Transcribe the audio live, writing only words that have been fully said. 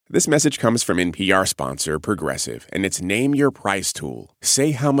This message comes from NPR sponsor Progressive, and it's Name Your Price tool.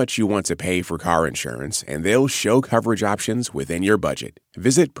 Say how much you want to pay for car insurance, and they'll show coverage options within your budget.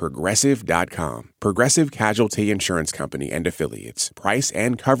 Visit Progressive.com. Progressive Casualty Insurance Company and Affiliates. Price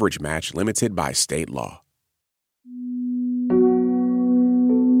and coverage match limited by state law.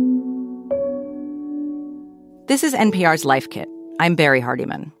 This is NPR's Life Kit. I'm Barry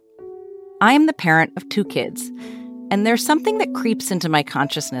Hardiman. I am the parent of 2 kids. And there's something that creeps into my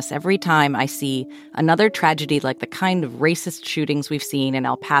consciousness every time I see another tragedy like the kind of racist shootings we've seen in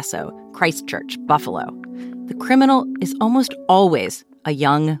El Paso, Christchurch, Buffalo. The criminal is almost always a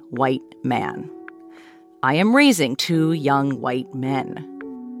young white man. I am raising 2 young white men.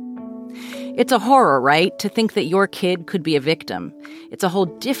 It's a horror, right? To think that your kid could be a victim. It's a whole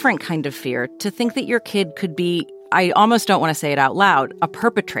different kind of fear to think that your kid could be, I almost don't want to say it out loud, a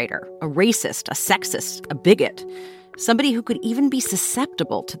perpetrator, a racist, a sexist, a bigot. Somebody who could even be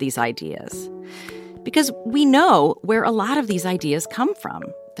susceptible to these ideas. Because we know where a lot of these ideas come from.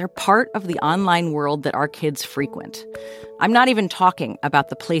 They're part of the online world that our kids frequent. I'm not even talking about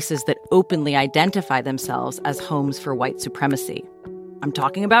the places that openly identify themselves as homes for white supremacy. I'm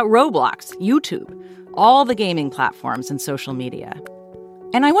talking about Roblox, YouTube, all the gaming platforms and social media.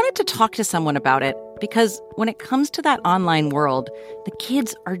 And I wanted to talk to someone about it because when it comes to that online world, the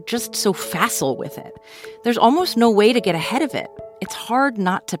kids are just so facile with it. There's almost no way to get ahead of it. It's hard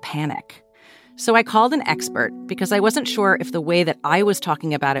not to panic. So I called an expert because I wasn't sure if the way that I was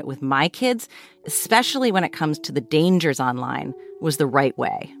talking about it with my kids, especially when it comes to the dangers online, was the right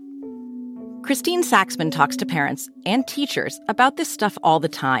way. Christine Saxman talks to parents and teachers about this stuff all the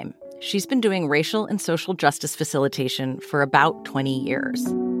time. She's been doing racial and social justice facilitation for about 20 years.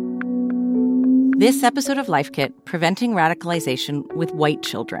 This episode of Life Kit, Preventing Radicalization with White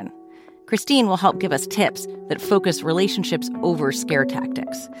Children. Christine will help give us tips that focus relationships over scare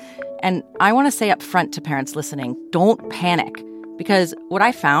tactics. And I want to say up front to parents listening, don't panic, because what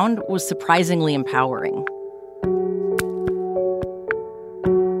I found was surprisingly empowering.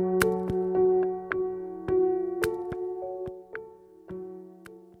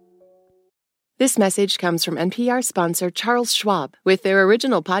 This message comes from NPR sponsor Charles Schwab with their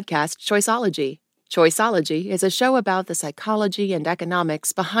original podcast, Choiceology. Choiceology is a show about the psychology and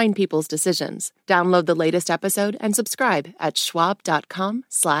economics behind people's decisions. Download the latest episode and subscribe at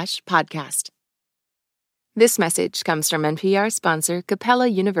schwab.com/podcast. This message comes from NPR sponsor Capella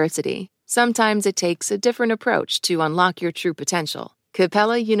University. Sometimes it takes a different approach to unlock your true potential.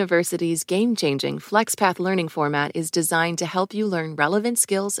 Capella University's game-changing FlexPath learning format is designed to help you learn relevant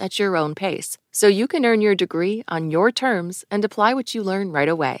skills at your own pace, so you can earn your degree on your terms and apply what you learn right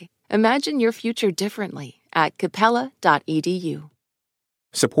away. Imagine your future differently at capella.edu.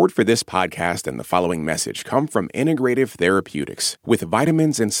 Support for this podcast and the following message come from Integrative Therapeutics, with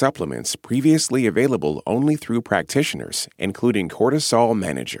vitamins and supplements previously available only through practitioners, including Cortisol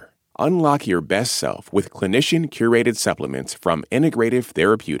Manager. Unlock your best self with clinician-curated supplements from Integrative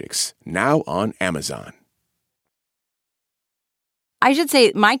Therapeutics, now on Amazon. I should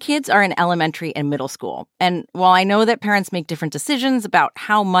say my kids are in elementary and middle school. And while I know that parents make different decisions about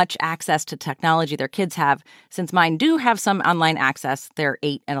how much access to technology their kids have, since mine do have some online access, they're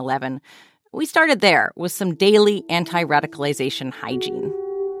 8 and 11, we started there with some daily anti-radicalization hygiene.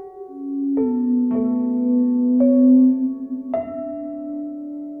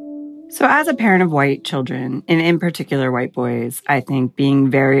 So as a parent of white children, and in particular white boys, I think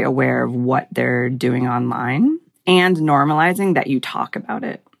being very aware of what they're doing online and normalizing that you talk about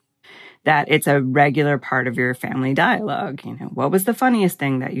it, that it's a regular part of your family dialogue. You know, what was the funniest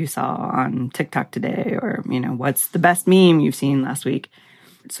thing that you saw on TikTok today? Or, you know, what's the best meme you've seen last week?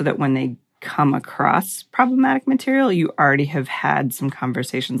 So that when they come across problematic material, you already have had some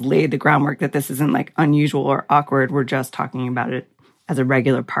conversations, laid the groundwork that this isn't like unusual or awkward. We're just talking about it as a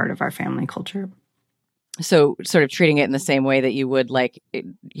regular part of our family culture. So sort of treating it in the same way that you would, like,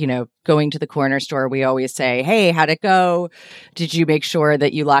 you know, going to the corner store, we always say, hey, how'd it go? Did you make sure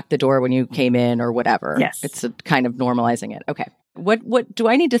that you locked the door when you came in or whatever? Yes. It's a kind of normalizing it. Okay. What do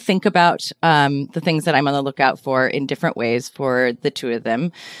I need to think about the things that I'm on the lookout for in different ways for the 2 of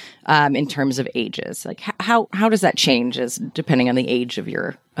them in terms of ages? Like how does that change as depending on the age of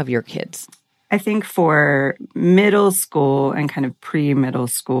your kids? I think for middle school and kind of pre-middle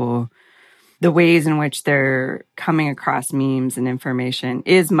school, the ways in which they're coming across memes and information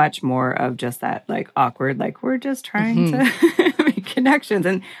is much more of just that like awkward, like we're just trying to make connections.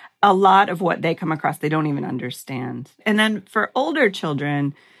 And a lot of what they come across, they don't even understand. And then for older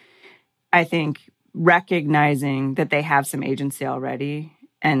children, I think recognizing that they have some agency already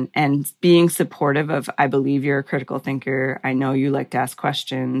and being supportive of, I believe you're a critical thinker. I know you like to ask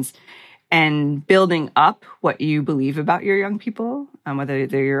questions, and building up what you believe about your young people, whether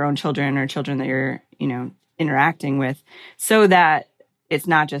they're your own children or children that you're, interacting with, so that it's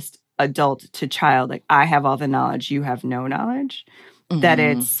not just adult to child. Like, I have all the knowledge, you have no knowledge.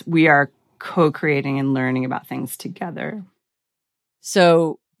 That we are co-creating and learning about things together.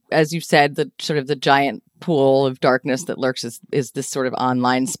 So, as you've said, the giant pool of darkness that lurks is this sort of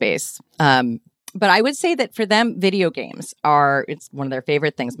online space. But I would say that for them, video games it's one of their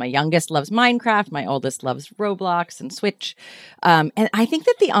favorite things. My youngest loves Minecraft. My oldest loves Roblox and Switch. And I think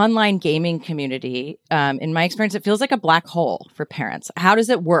that the online gaming community, in my experience, it feels like a black hole for parents. How does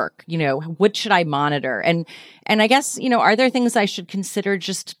it work? What should I monitor? And I guess, are there things I should consider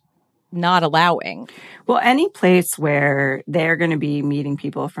just not allowing? Well, any place where they're going to be meeting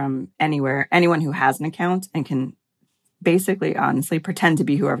people from anywhere, anyone who has an account and can basically, honestly, pretend to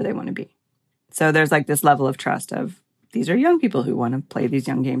be whoever they want to be. So there's like this level of trust of, these are young people who want to play these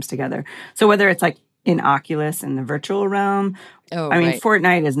young games together. So whether it's like in Oculus in the virtual realm, right.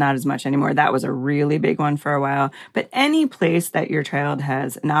 Fortnite is not as much anymore. That was a really big one for a while. But any place that your child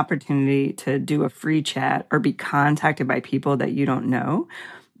has an opportunity to do a free chat or be contacted by people that you don't know,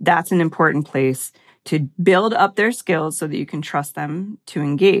 that's an important place to build up their skills so that you can trust them to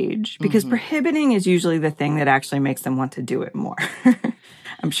engage. Because prohibiting is usually the thing that actually makes them want to do it more.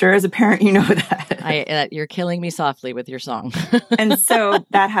 I'm sure as a parent, you know that. You're killing me softly with your song. And so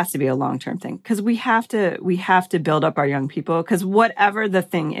that has to be a long-term thing, because we have to build up our young people, because whatever the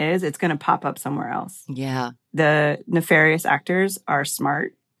thing is, it's going to pop up somewhere else. Yeah. The nefarious actors are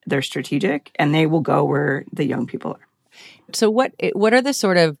smart, they're strategic, and they will go where the young people are. So what are the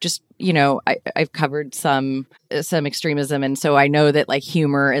sort of, just, I've covered some extremism. And so I know that like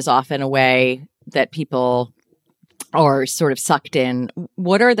humor is often a way that people are sort of sucked in.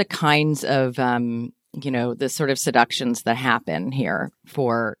 What are the kinds of, the sort of seductions that happen here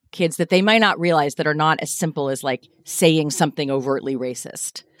for kids that they might not realize, that are not as simple as like saying something overtly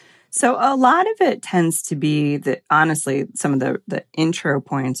racist? So a lot of it tends to be that, honestly, some of the intro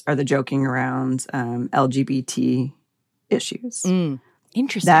points are the joking around LGBT issues.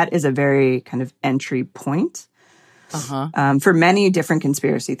 Interesting. That is a very kind of entry point for many different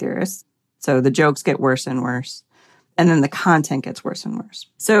conspiracy theorists. So the jokes get worse and worse, and then the content gets worse and worse.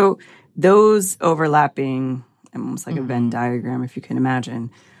 So those overlapping, almost like a Venn diagram, if you can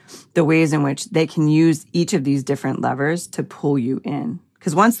imagine, the ways in which they can use each of these different levers to pull you in.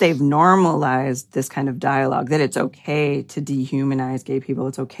 Because once they've normalized this kind of dialogue, that it's okay to dehumanize gay people,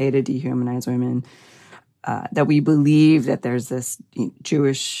 it's okay to dehumanize women, that we believe that there's this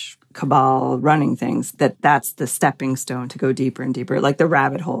Jewish cabal running things, that's the stepping stone to go deeper and deeper, like the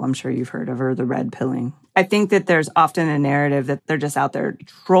rabbit hole I'm sure you've heard of, or the red pilling. I think that there's often a narrative that they're just out there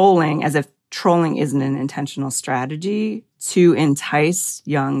trolling, as if trolling isn't an intentional strategy to entice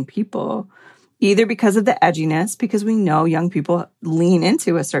young people, either because of the edginess, because we know young people lean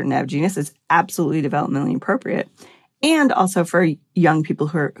into a certain edginess. It's absolutely developmentally appropriate. And also for young people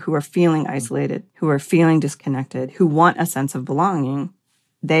who are feeling isolated, who are feeling disconnected, who want a sense of belonging,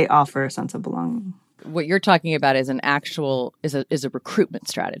 they offer a sense of belonging. What you're talking about is is a recruitment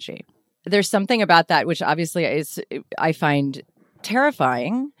strategy. There's something about that which obviously I find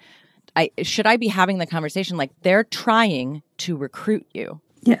terrifying. Should I be having the conversation like they're trying to recruit you?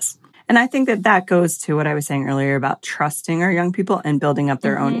 Yes. And I think that goes to what I was saying earlier about trusting our young people and building up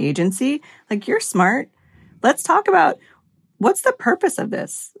their own agency. Like, you're smart. Let's talk about, what's the purpose of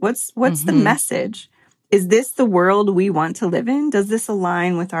this? What's the message? Is this the world we want to live in? Does this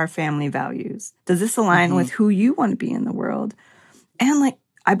align with our family values? Does this align with who you want to be in the world? And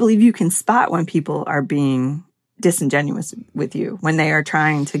I believe you can spot when people are being disingenuous with you, when they are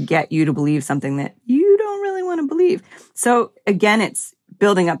trying to get you to believe something that you don't really want to believe. So again, it's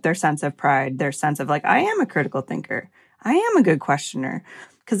building up their sense of pride, their sense of I am a critical thinker. I am a good questioner,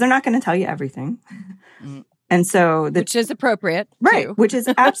 because they're not going to tell you everything. And so which is appropriate. Right. Too. Which is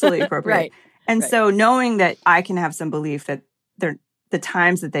absolutely appropriate. Right. And so knowing that I can have some belief that the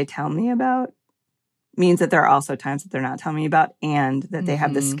times that they tell me about means that there are also times that they're not telling me about, and that they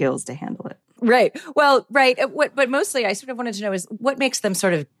have the skills to handle it. Right. Well, right. But mostly I sort of wanted to know is what makes them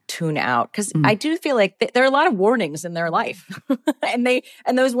sort of tune out? Because I do feel like there are a lot of warnings in their life. and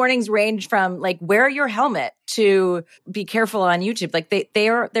those warnings range from wear your helmet to be careful on YouTube.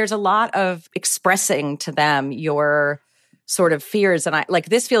 There's a lot of expressing to them your sort of fears. And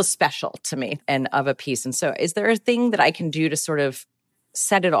this feels special to me and of a piece. And so is there a thing that I can do to sort of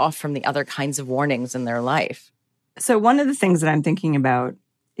set it off from the other kinds of warnings in their life? So one of the things that I'm thinking about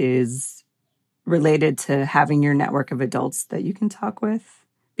is related to having your network of adults that you can talk with.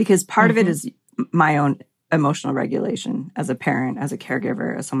 Because part of it is my own emotional regulation as a parent, as a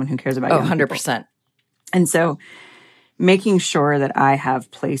caregiver, as someone who cares about young 100%. people. And so making sure that I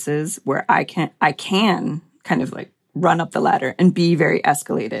have places where I can kind of like run up the ladder and be very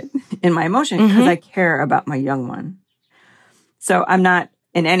escalated in my emotion because I care about my young one. So I'm not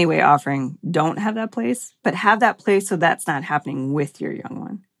in any way offering don't have that place, but have that place so that's not happening with your young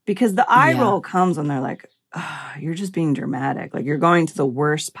one. Because the eye roll comes when they're like, oh, you're just being dramatic. Like you're going to the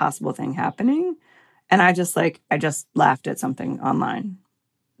worst possible thing happening. And I just laughed at something online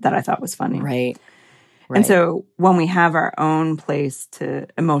that I thought was funny. Right. And so when we have our own place to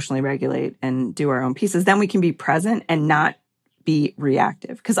emotionally regulate and do our own pieces, then we can be present and not be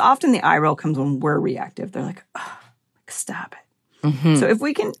reactive. Because often the eye roll comes when we're reactive. They're like, oh, stop it. So if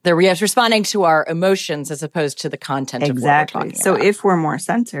we can... They're responding to our emotions as opposed to the content of what we're talking about. So if we're more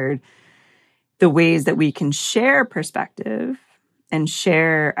centered, the ways that we can share perspective and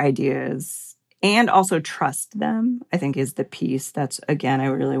share ideas and also trust them, I think is the piece that's, again, I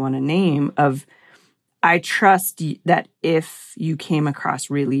really want to name of... I trust that if you came across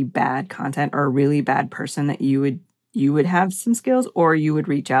really bad content or a really bad person, that you would have some skills, or you would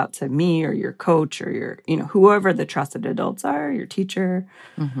reach out to me or your coach or your, whoever the trusted adults are, your teacher.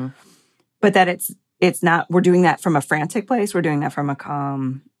 But that it's not, we're doing that from a frantic place. We're doing that from a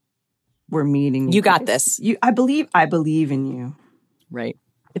calm, we're meeting. You got this. I believe in you. Right.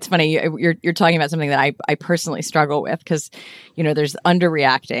 It's funny, you're talking about something that I personally struggle with because, there's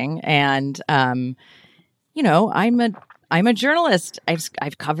underreacting and, I'm a journalist.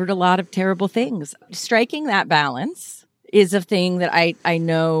 I've covered a lot of terrible things. Striking that balance is a thing that I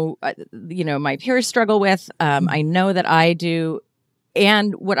know, my peers struggle with. I know that I do.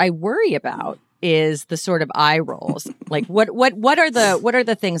 And what I worry about is the sort of eye rolls. Like what are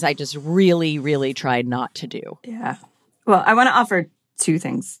the things I just really, really try not to do? Yeah. Well, I want to offer two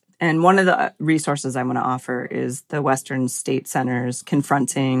things. And one of the resources I want to offer is the Western State Center's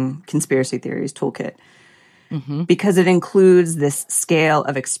Confronting Conspiracy Theories Toolkit. Because it includes this scale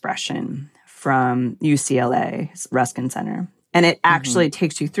of expression from UCLA's Ruskin Center. And it actually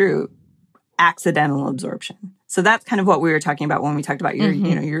takes you through accidental absorption. So that's kind of what we were talking about when we talked about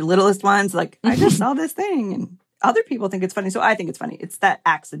your littlest ones. Like, I just saw this thing and other people think it's funny. So I think it's funny. It's that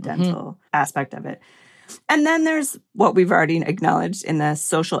accidental aspect of it. And then there's what we've already acknowledged in the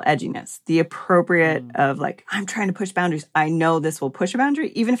social edginess, the appropriate of like, I'm trying to push boundaries. I know this will push a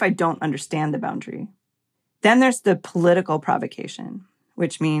boundary, even if I don't understand the boundary. Then there's the political provocation,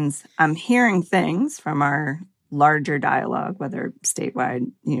 which means I'm hearing things from our larger dialogue, whether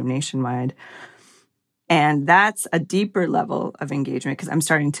statewide, nationwide. And that's a deeper level of engagement because I'm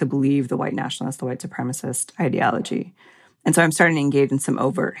starting to believe the white nationalist, the white supremacist ideology. And so I'm starting to engage in some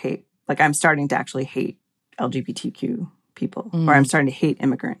overt hate. Like I'm starting to actually hate LGBTQ people, or I'm starting to hate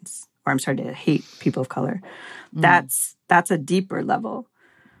immigrants, or I'm starting to hate people of color. That's a deeper level.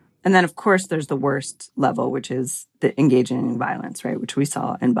 And then, of course, there's the worst level, which is the engaging in violence, right, which we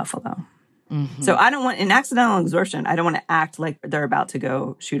saw in Buffalo. So I don't want, in accidental absorption, I don't want to act like they're about to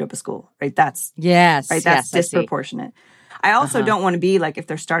go shoot up a school, right? That's disproportionate. I also don't want to be like, if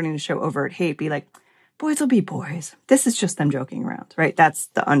they're starting to show overt hate, be like, boys will be boys. This is just them joking around, right? That's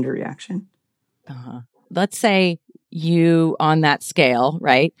the underreaction. Let's say you, on that scale,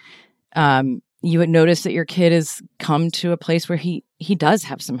 right, you would notice that your kid has come to a place where he does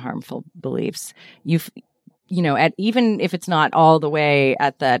have some harmful beliefs. At even if it's not all the way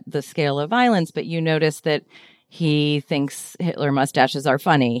at the scale of violence, but you notice that he thinks Hitler mustaches are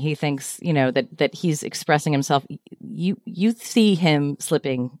funny. He thinks, that he's expressing himself. You see him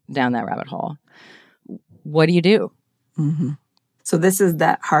slipping down that rabbit hole. What do you do? So this is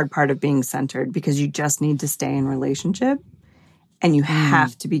that hard part of being centered because you just need to stay in relationship. And you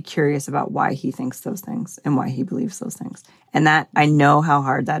have to be curious about why he thinks those things and why he believes those things. And that, I know how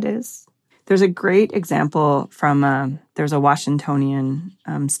hard that is. There's a great example from, there's a Washingtonian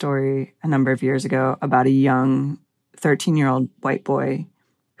story a number of years ago about a young 13-year-old white boy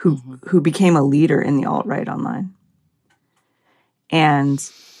who became a leader in the alt-right online. And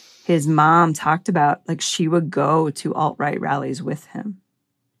his mom talked about, like, she would go to alt-right rallies with him,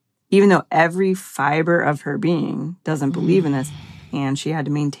 even though every fiber of her being doesn't believe in this. And she had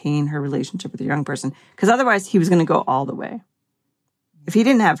to maintain her relationship with a young person because otherwise he was going to go all the way. If he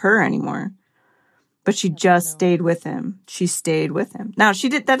didn't have her anymore, but she just stayed with him. She stayed with him. Now,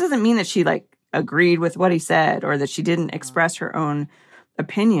 that doesn't mean that she like agreed with what he said or that she didn't express her own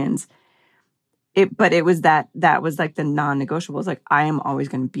opinions. But it was that was like the non-negotiables. Like, I am always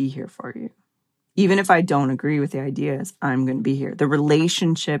going to be here for you. Even if I don't agree with the ideas, I'm going to be here. The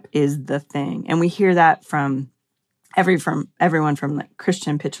relationship is the thing. And we hear that from everyone from like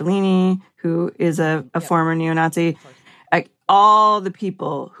Christian Picciolini, who is a former neo-Nazi, like all the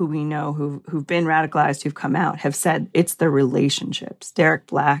people who we know who've been radicalized, who've come out, have said it's the relationships. Derek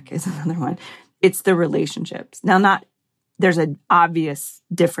Black is another one. It's the relationships. Now, there's an obvious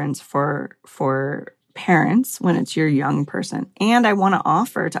difference for parents when it's your young person. And I want to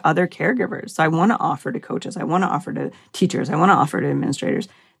offer to other caregivers. So I want to offer to coaches. I want to offer to teachers. I want to offer to administrators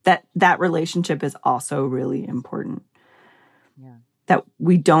that relationship is also really important. Yeah. That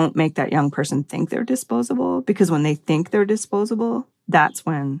we don't make that young person think they're disposable, because when they think they're disposable, that's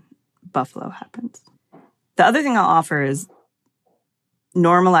when Buffalo happens. The other thing I'll offer is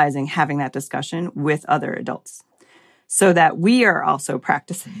normalizing having that discussion with other adults so that we are also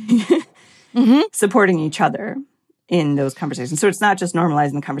practicing supporting each other in those conversations. So it's not just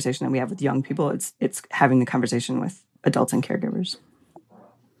normalizing the conversation that we have with young people, it's having the conversation with adults and caregivers.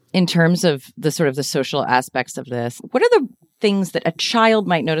 In terms of the sort of the social aspects of this, what are the things that a child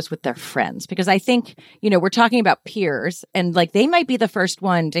might notice with their friends? Because I think, we're talking about peers, and like they might be the first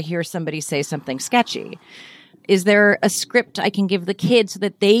one to hear somebody say something sketchy. Is there a script I can give the kids so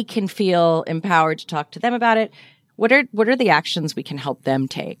that they can feel empowered to talk to them about it? What are the actions we can help them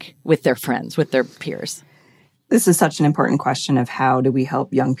take with their friends, with their peers? This is such an important question of how do we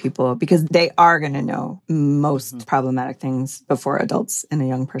help young people, because they are going to know most problematic things before adults in a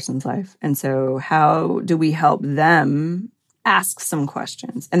young person's life. And so how do we help them ask some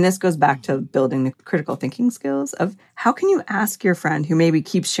questions? And this goes back to building the critical thinking skills of how can you ask your friend who maybe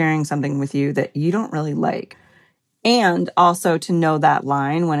keeps sharing something with you that you don't really like, and also to know that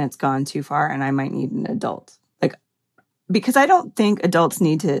line when it's gone too far and I might need an adult. Because I don't think adults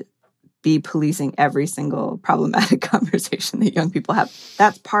need to be policing every single problematic conversation that young people have.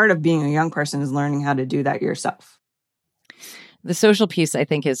 That's part of being a young person, is learning how to do that yourself. The social piece, I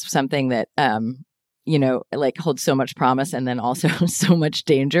think, is something that, holds so much promise and then also so much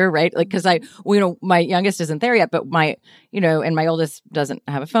danger, right? Like, because my youngest isn't there yet, but and my oldest doesn't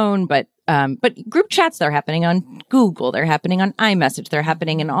have a phone, but group chats, they're happening on Google, they're happening on iMessage, they're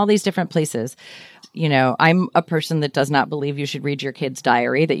happening in all these different places. I'm a person that does not believe you should read your kid's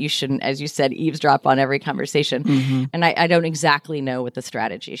diary, that you shouldn't, as you said, eavesdrop on every conversation. Mm-hmm. And I don't exactly know what the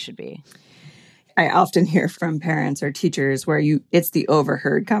strategy should be. I often hear from parents or teachers where it's the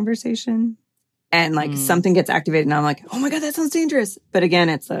overheard conversation and something gets activated and I'm like, oh my God, that sounds dangerous. But again,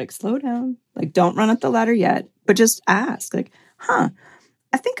 it's like, slow down, don't run up the ladder yet, but just ask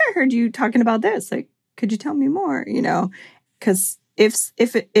I think I heard you talking about this. Could you tell me more? Because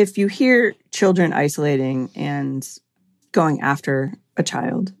if you hear children isolating and going after a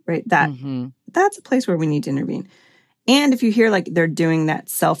child, right, that's a place where we need to intervene. And if you hear they're doing that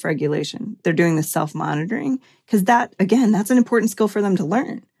self-regulation, they're doing the self-monitoring, because that's an important skill for them to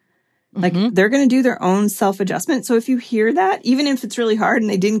learn. They're going to do their own self-adjustment. So if you hear that, even if it's really hard and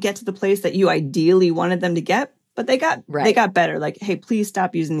they didn't get to the place that you ideally wanted them to get, but they got better. Hey, please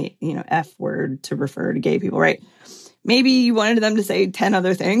stop using the F word to refer to gay people, right? Maybe you wanted them to say 10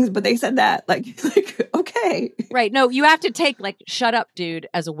 other things, but they said that. Okay. Right. No, you have to take shut up, dude,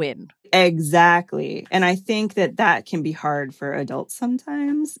 as a win. Exactly. And I think that can be hard for adults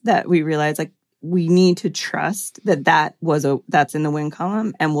sometimes, that we realize we need to trust that's in the win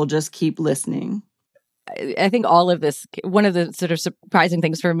column, and we'll just keep listening. I think all of this, one of the sort of surprising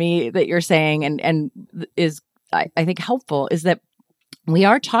things for me that you're saying and is, I think, helpful, is that we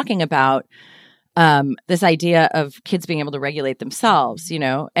are talking about this idea of kids being able to regulate themselves,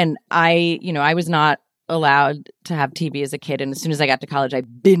 and I was not allowed to have TV as a kid. And as soon as I got to college, I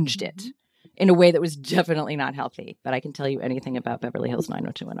binged it in a way that was definitely not healthy. But I can tell you anything about Beverly Hills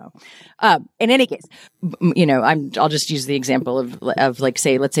 90210. In any case, I'll just use the example of let's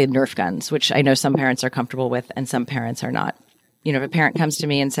say Nerf guns, which I know some parents are comfortable with and some parents are not. If a parent comes to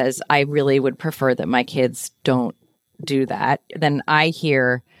me and says, I really would prefer that my kids don't do that, then I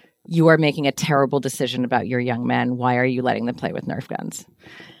hear, you are making a terrible decision about your young men. Why are you letting them play with Nerf guns?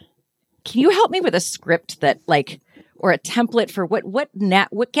 Can you help me with a script that or a template for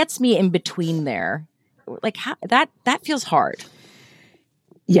what gets me in between there? How, that feels hard.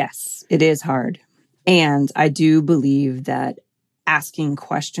 Yes, it is hard. And I do believe that asking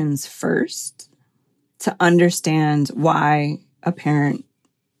questions first to understand why a parent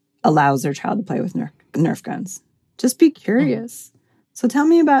allows their child to play with Nerf guns. Just be curious. Mm-hmm. So tell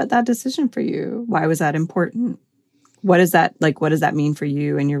me about that decision for you. Why was that important? What is that what does that mean for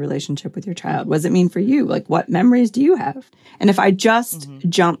you and your relationship with your child? What does it mean for you? What memories do you have? And if I just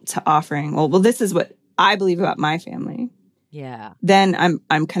jump to offering, well, this is what I believe about my family. Yeah. Then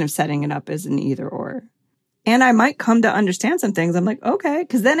I'm kind of setting it up as an either or. And I might come to understand some things. I'm like, okay,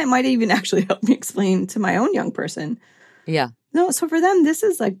 because then it might even actually help me explain to my own young person. Yeah. No, so for them, this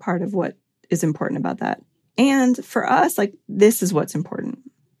is like part of what is important about that. And for us, like, this is what's important.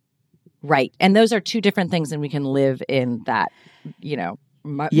 Right. And those are two different things, and we can live in that, Yes.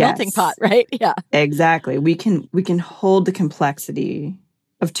 melting pot, right? Yeah. Exactly. We can hold the complexity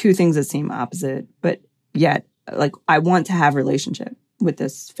of two things that seem opposite, but yet, like, I want to have relationship with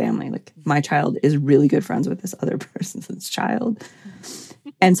this family. Like, my child is really good friends with this other person's child.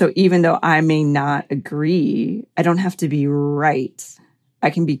 And so even though I may not agree, I don't have to be right. I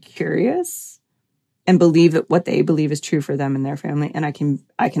can be curious and believe that what they believe is true for them and their family. And I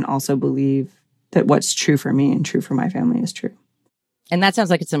can also believe that what's true for me and true for my family is true. And that sounds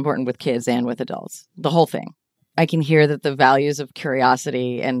like it's important with kids and with adults, the whole thing. I can hear that the values of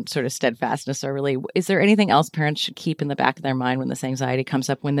curiosity and sort of steadfastness are really, is there anything else parents should keep in the back of their mind when this anxiety comes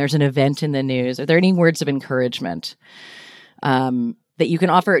up, when there's an event in the news? Are there any words of encouragement that you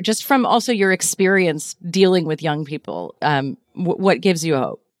can offer just from also your experience dealing with young people? What gives you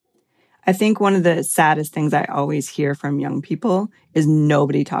hope? I think one of the saddest things I always hear from young people is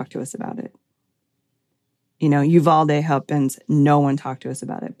nobody talked to us about it. Uvalde happens, no one talked to us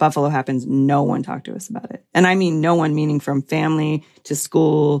about it. Buffalo happens, no one talked to us about it. And I mean no one, meaning from family to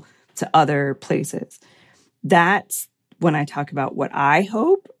school to other places. That's when I talk about what I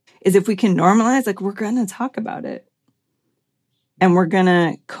hope is if we can normalize, like, we're going to talk about it. And we're going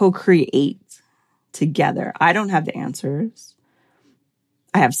to co-create together. I don't have the answers.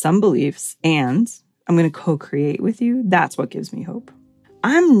 I have some beliefs, and I'm going to co-create with you. That's what gives me hope.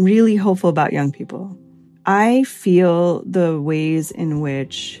 I'm really hopeful about young people. I feel the ways in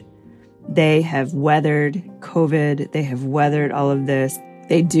which they have weathered COVID. They have weathered all of this.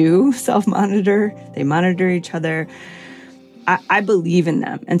 They do self-monitor. They monitor each other. I believe in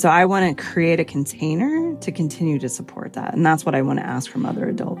them. And so I want to create a container to continue to support that. And that's what I want to ask from other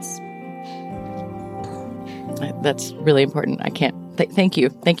adults. That's really important. I can't. Thank you.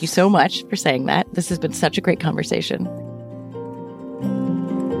 Thank you so much for saying that. This has been such a great conversation.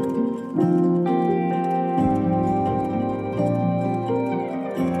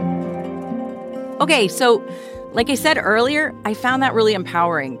 Okay, so like I said earlier, I found that really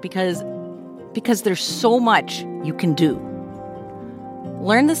empowering because there's so much you can do.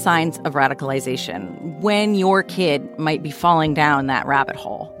 Learn the signs of radicalization when your kid might be falling down that rabbit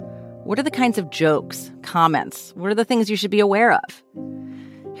hole. What are the kinds of jokes, comments? What are the things you should be aware of?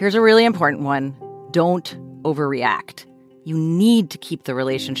 Here's a really important one. Don't overreact. You need to keep the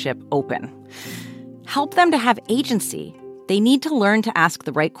relationship open. Help them to have agency. They need to learn to ask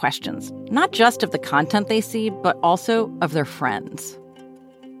the right questions, not just of the content they see, but also of their friends.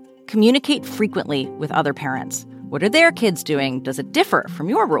 Communicate frequently with other parents. What are their kids doing? Does it differ from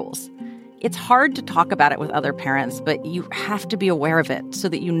your rules? It's hard to talk about it with other parents, but you have to be aware of it so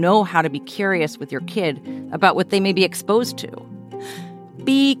that you know how to be curious with your kid about what they may be exposed to.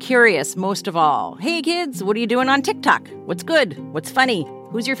 Be curious most of all. Hey kids, what are you doing on TikTok? What's good? What's funny?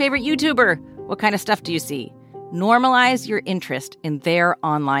 Who's your favorite YouTuber? What kind of stuff do you see? Normalize your interest in their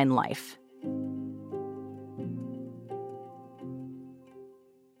online life.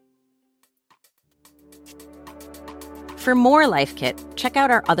 For more Life Kit, check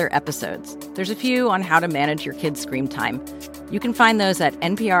out our other episodes. There's a few on how to manage your kids' screen time. You can find those at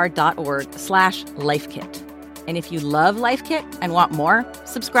npr.org/lifekit. And if you love Life Kit and want more,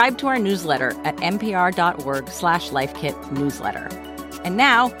 subscribe to our newsletter at npr.org/lifekit newsletter. And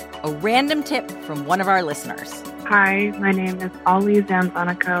now, a random tip from one of our listeners. Hi, my name is Ollie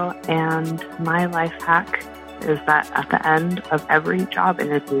Zanzonico, and my life hack is that at the end of every job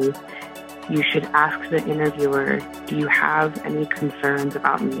interview, you should ask the interviewer, do you have any concerns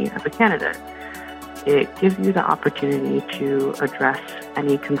about me as a candidate? It gives you the opportunity to address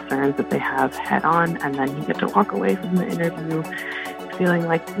any concerns that they have head on, and then you get to walk away from the interview feeling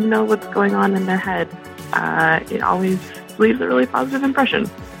like you know what's going on in their head. It always leaves a really positive impression.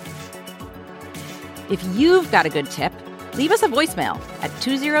 If you've got a good tip, leave us a voicemail at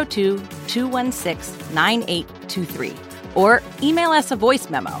 202-216-9823 or email us a voice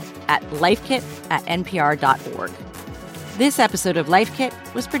memo at lifekit@npr.org. This episode of Life Kit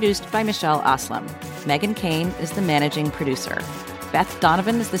was produced by Michelle Aslam. Megan Kane is the managing producer. Beth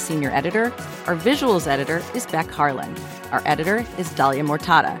Donovan is the senior editor. Our visuals editor is Beck Harlan. Our editor is Dahlia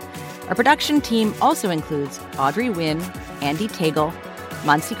Mortada. Our production team also includes Audrey Wynn, Andy Tagle,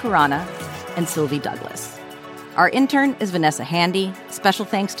 Mansi Kurana, and Sylvie Douglas. Our intern is Vanessa Handy. Special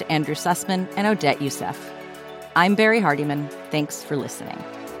thanks to Andrew Sussman and Odette Youssef. I'm Barry Hardiman. Thanks for listening.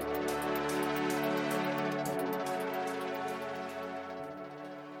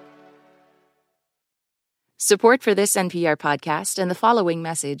 Support for this NPR podcast and the following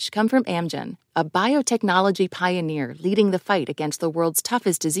message come from Amgen, a biotechnology pioneer leading the fight against the world's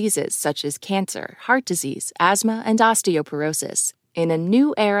toughest diseases such as cancer, heart disease, asthma, and osteoporosis. In a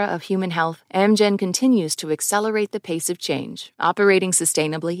new era of human health, Amgen continues to accelerate the pace of change, operating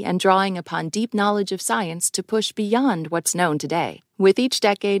sustainably and drawing upon deep knowledge of science to push beyond what's known today. With each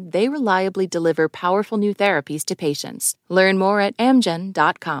decade, they reliably deliver powerful new therapies to patients. Learn more at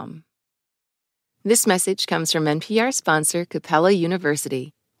amgen.com. This message comes from NPR sponsor Capella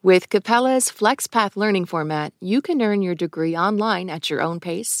University. With Capella's FlexPath learning format, you can earn your degree online at your own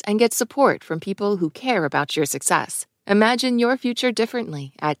pace and get support from people who care about your success. Imagine your future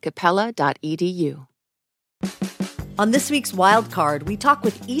differently at capella.edu. On this week's Wild Card, we talk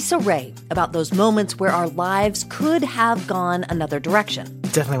with Issa Rae about those moments where our lives could have gone another direction.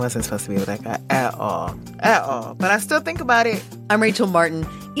 Definitely wasn't supposed to be with that guy at all. At all. But I still think about it. I'm Rachel Martin.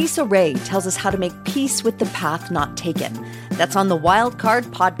 Issa Rae tells us how to make peace with the path not taken. That's on the Wild Card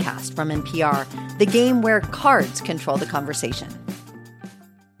podcast from NPR, the game where cards control the conversation.